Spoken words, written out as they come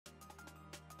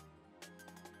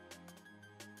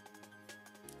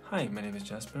Hi, my name is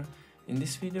Jasper. In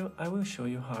this video I will show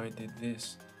you how I did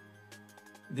this.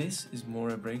 This is more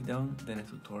a breakdown than a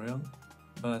tutorial,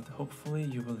 but hopefully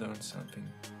you will learn something.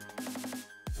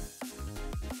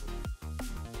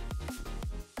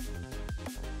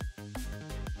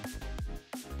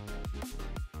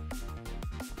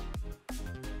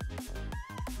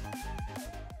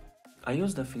 I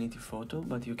used Affinity Photo,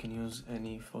 but you can use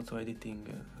any photo editing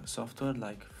software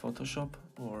like Photoshop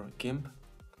or GIMP.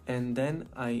 And then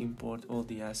I import all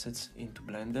the assets into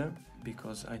Blender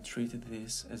because I treated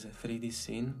this as a 3D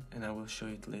scene and I will show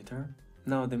it later.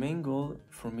 Now the main goal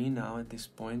for me now at this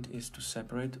point is to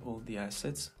separate all the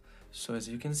assets. So as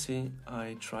you can see,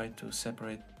 I try to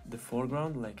separate the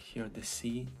foreground, like here the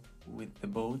sea with the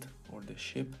boat or the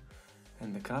ship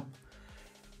and the cup.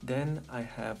 Then I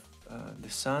have the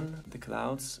sun, the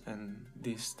clouds and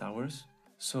these towers.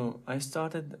 So I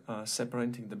started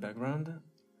separating the background,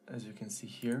 as you can see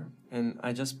here, and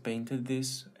I just painted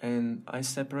this, and I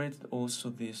separated also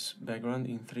this background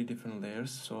in 3 different layers.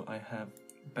 So I have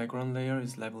background layer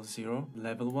is level 0,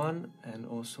 level 1 and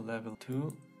also level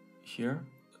 2 here.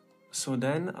 So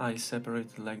then I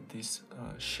separated like this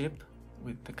ship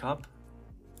with the cup,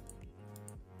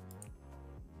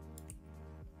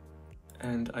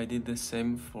 and I did the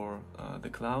same for the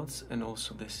clouds and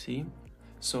also the sea.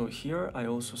 So here I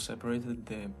also separated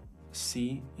the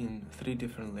sea in 3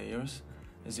 different layers.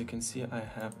 As you can see, I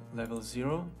have level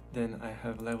 0, then I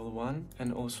have level 1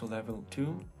 and also level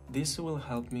 2. This will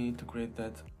help me to create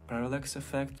that parallax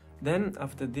effect. Then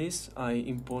after this I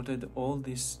imported all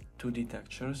these 2D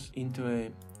textures into a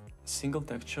single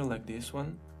texture like this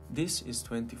one. This is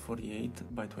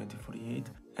 2048 by 2048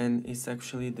 and it's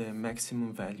actually the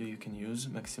maximum value you can use,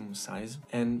 maximum size.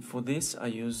 And for this I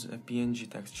use a PNG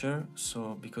texture,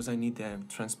 so because I need the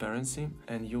transparency,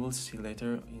 and you will see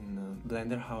later in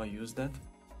Blender how I use that.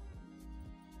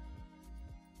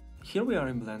 Here we are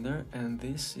in Blender and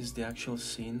this is the actual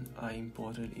scene I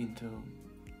imported into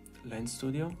Lens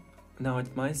Studio. Now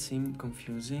it might seem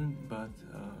confusing, but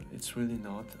it's really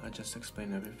not. I just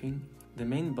explain everything. The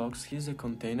main box here is a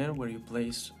container where you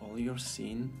place all your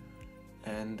scene,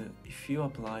 and if you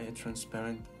apply a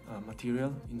transparent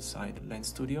material inside Lens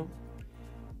Studio,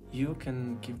 you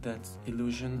can give that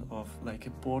illusion of like a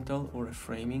portal or a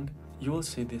framing. You will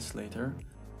see this later.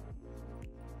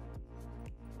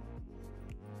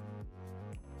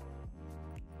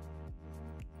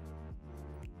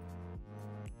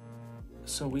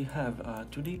 So we have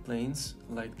 2D planes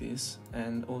like this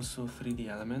and also 3D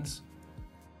elements.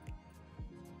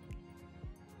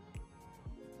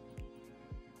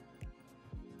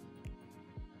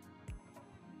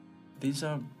 These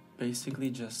are basically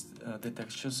just the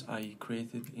textures I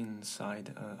created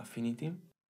inside Affinity.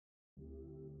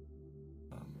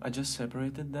 I just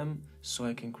separated them so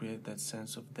I can create that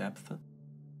sense of depth.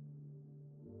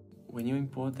 When you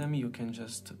import them, you can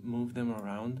just move them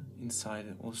around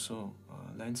inside also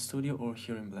Lens Studio or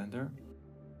here in Blender.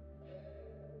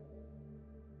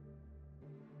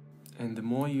 And the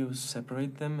more you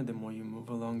separate them, the more you move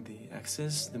along the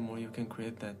axis, the more you can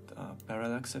create that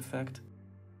parallax effect.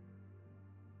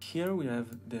 Here we have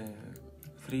the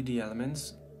 3D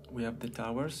elements, we have the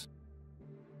towers.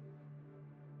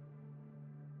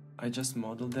 I just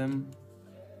modeled them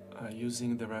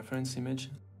using the reference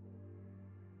image.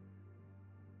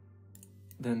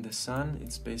 Then the sun,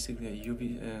 it's basically a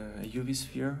UV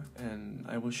sphere, and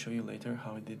I will show you later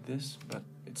how I did this, but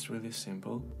it's really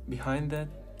simple. Behind that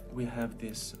we have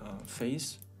this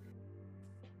face.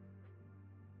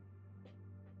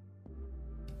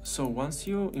 So once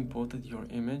you imported your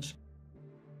image,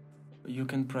 you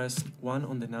can press 1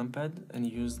 on the numpad and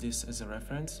use this as a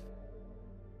reference.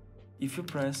 If you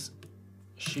press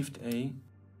Shift A,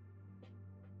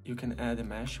 you can add a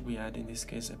mesh. We add in this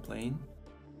case a plane.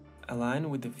 Align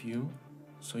with the view,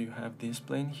 so you have this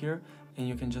plane here, and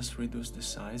you can just reduce the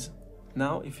size.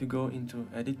 Now if you go into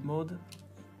edit mode,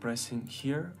 pressing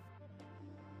here,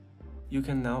 you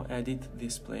can now edit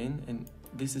this plane, and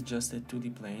this is just a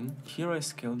 2D plane. Here I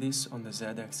scale this on the Z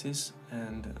axis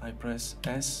and I press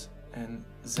S and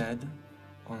Z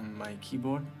on my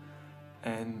keyboard,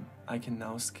 and I can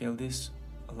now scale this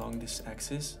along this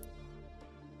axis.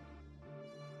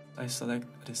 I select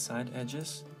the side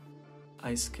edges.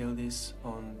 I scale this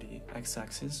on the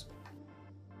x-axis.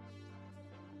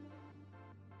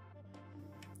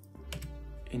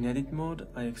 In edit mode,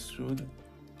 I extrude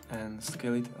and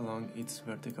scale it along its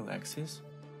vertical axis.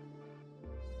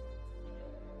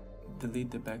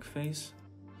 Delete the back face,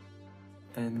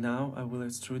 and now I will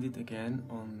extrude it again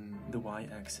on the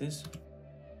y-axis.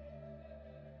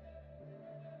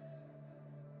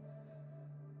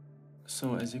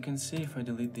 So as you can see, if I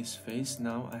delete this face,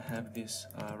 now I have this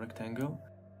rectangle.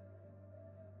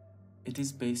 It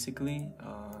is basically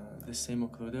the same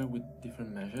occluder with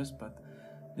different measures, but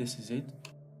this is it.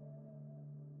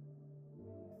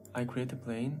 I create a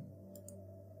plane,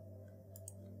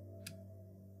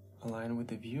 align with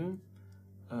the view.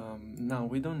 Now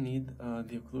we don't need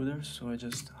the occluder, so I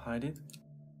just hide it.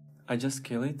 I just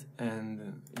scale it,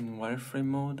 and in wireframe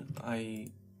mode I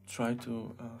try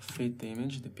to fit the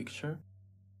image, the picture.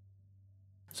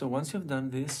 So once you've done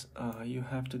this, you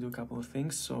have to do a couple of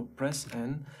things. So press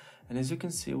N, and as you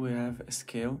can see we have a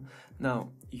scale. Now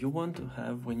you want to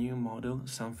have, when you model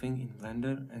something in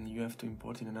Blender and you have to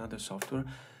import in another software,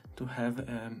 to have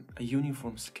a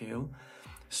uniform scale.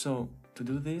 So to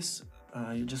do this,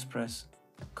 you just press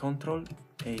Ctrl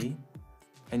A,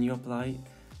 and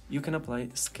you can apply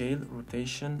scale,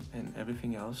 rotation, and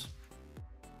everything else.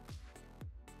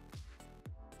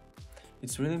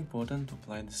 It's really important to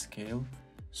apply the scale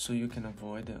so you can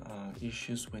avoid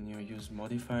issues when you use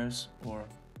modifiers or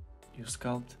you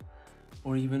sculpt,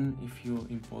 or even if you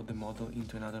import the model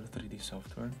into another 3D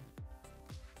software.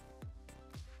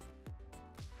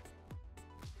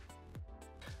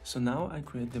 So now I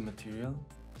create the material.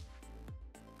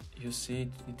 You see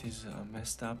it is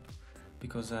messed up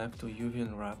because I have to UV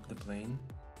unwrap the plane.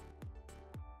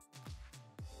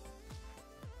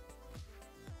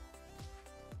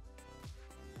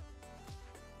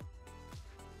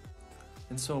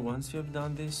 And so once you have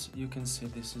done this, you can see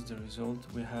this is the result.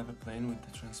 We have a plane with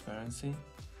the transparency.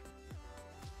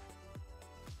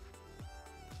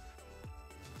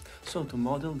 So to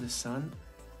model the sun,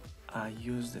 I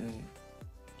used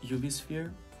a UV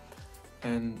sphere,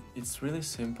 and it's really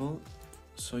simple.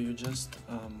 So you just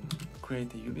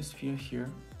create a UV sphere here,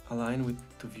 align with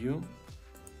to view,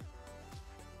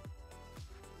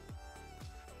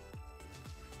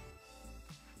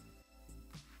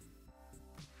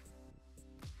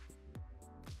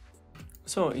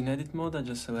 so in edit mode I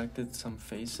just selected some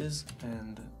faces,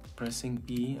 and pressing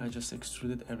E I just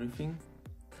extruded everything.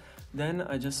 Then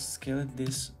I just scaled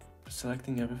this,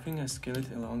 selecting everything, I scale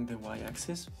it along the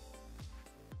y-axis.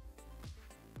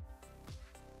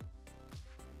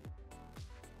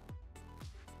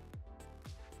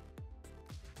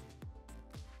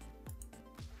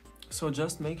 So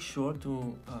just make sure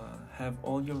to have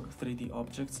all your 3D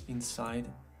objects inside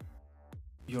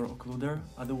your occluder,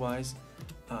 otherwise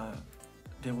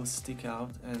they will stick out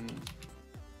and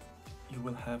you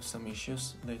will have some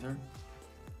issues later.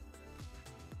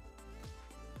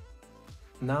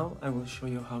 Now I will show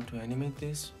you how to animate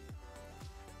this.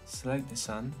 Select the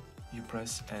sun, you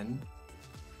press N.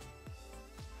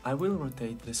 I will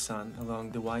rotate the sun along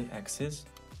the y-axis.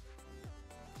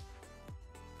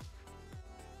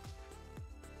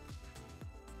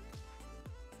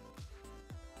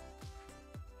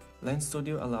 Lens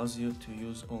Studio allows you to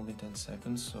use only 10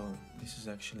 seconds, so this is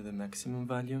actually the maximum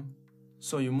value.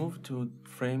 So you move to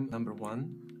frame number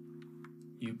 1,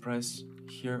 you press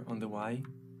here on the Y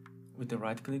with the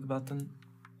right click button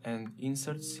and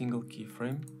insert single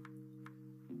keyframe.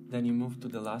 Then you move to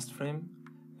the last frame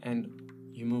and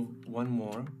you move one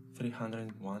more,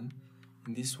 301.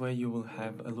 In this way you will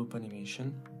have a loop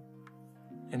animation.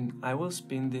 And I will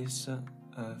spin this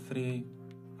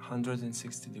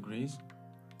 360 degrees.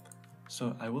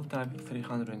 So I will type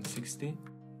 360.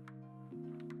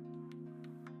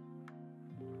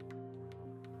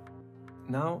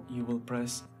 Now you will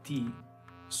press T,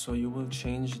 so you will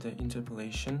change the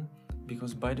interpolation,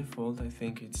 because by default I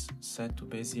think it's set to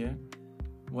Bezier.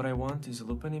 What I want is a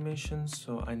loop animation,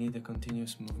 so I need a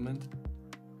continuous movement.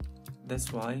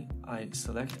 That's why I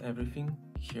select everything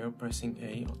here, pressing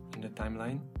A in the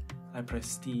timeline. I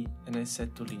press T and I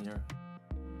set to linear.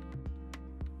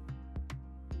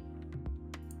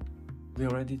 We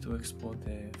are ready to export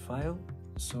the file,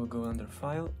 so go under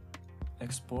File,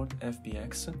 Export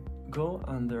FBX, go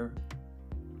under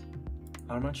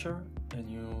Armature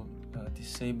and you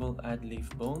disable Add Leaf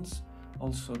Bones.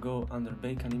 Also go under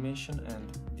Bake Animation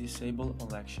and disable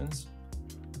all actions,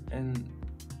 and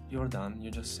you're done, you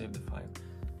just save the file.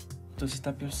 To set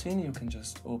up your scene, you can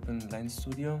just open Lens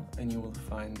Studio and you will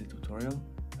find the tutorial.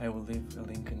 I will leave a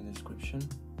link in the description.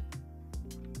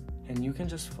 And you can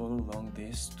just follow along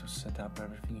this to set up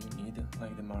everything you need,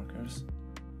 like the markers.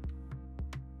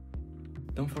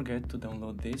 Don't forget to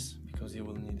download this, because you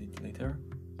will need it later.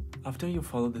 After you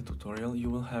follow the tutorial, you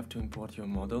will have to import your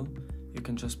model. You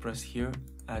can just press here,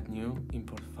 Add New,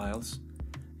 Import Files,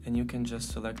 and you can just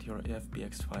select your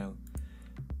FBX file.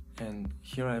 And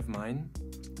here I have mine.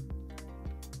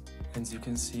 As you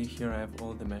can see, here I have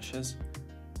all the meshes,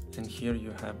 and here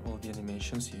you have all the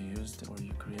animations you used or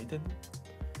you created.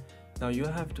 Now you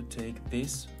have to take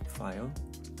this file,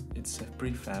 it's a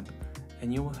prefab,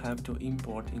 and you will have to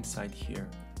import inside here.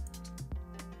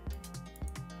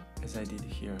 As I did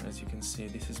here, as you can see,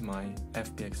 this is my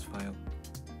FBX file.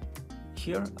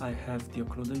 Here I have the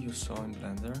occluder you saw in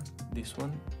Blender, this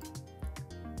one.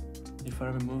 If I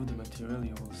remove the material,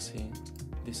 you will see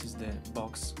this is the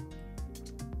box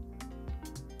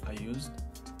I used.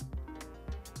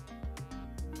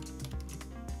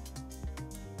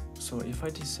 So if I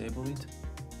disable it,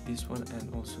 this one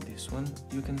and also this one,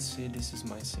 you can see this is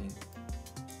my scene.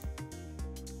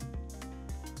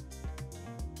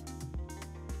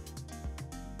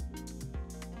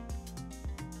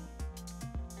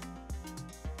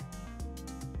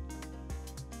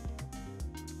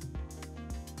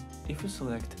 If you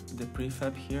select the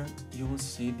prefab here, you will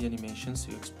see the animations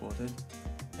you exported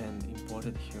and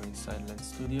imported here inside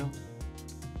Lens Studio.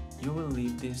 You will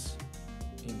leave this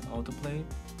in autoplay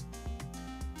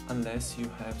unless you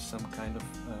have some kind of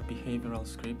behavioral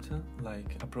script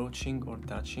like approaching or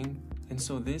touching. And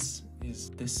so this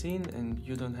is the scene and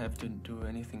you don't have to do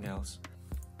anything else.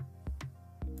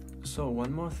 So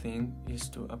one more thing is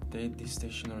to update this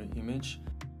stationary image.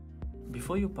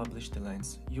 Before you publish the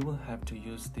lens, you will have to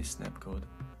use this Snapcode.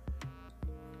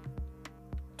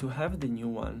 To have the new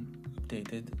one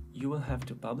updated, you will have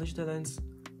to publish the lens,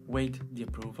 wait the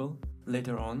approval.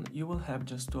 Later on, you will have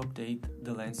just to update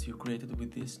the lens you created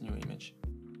with this new image.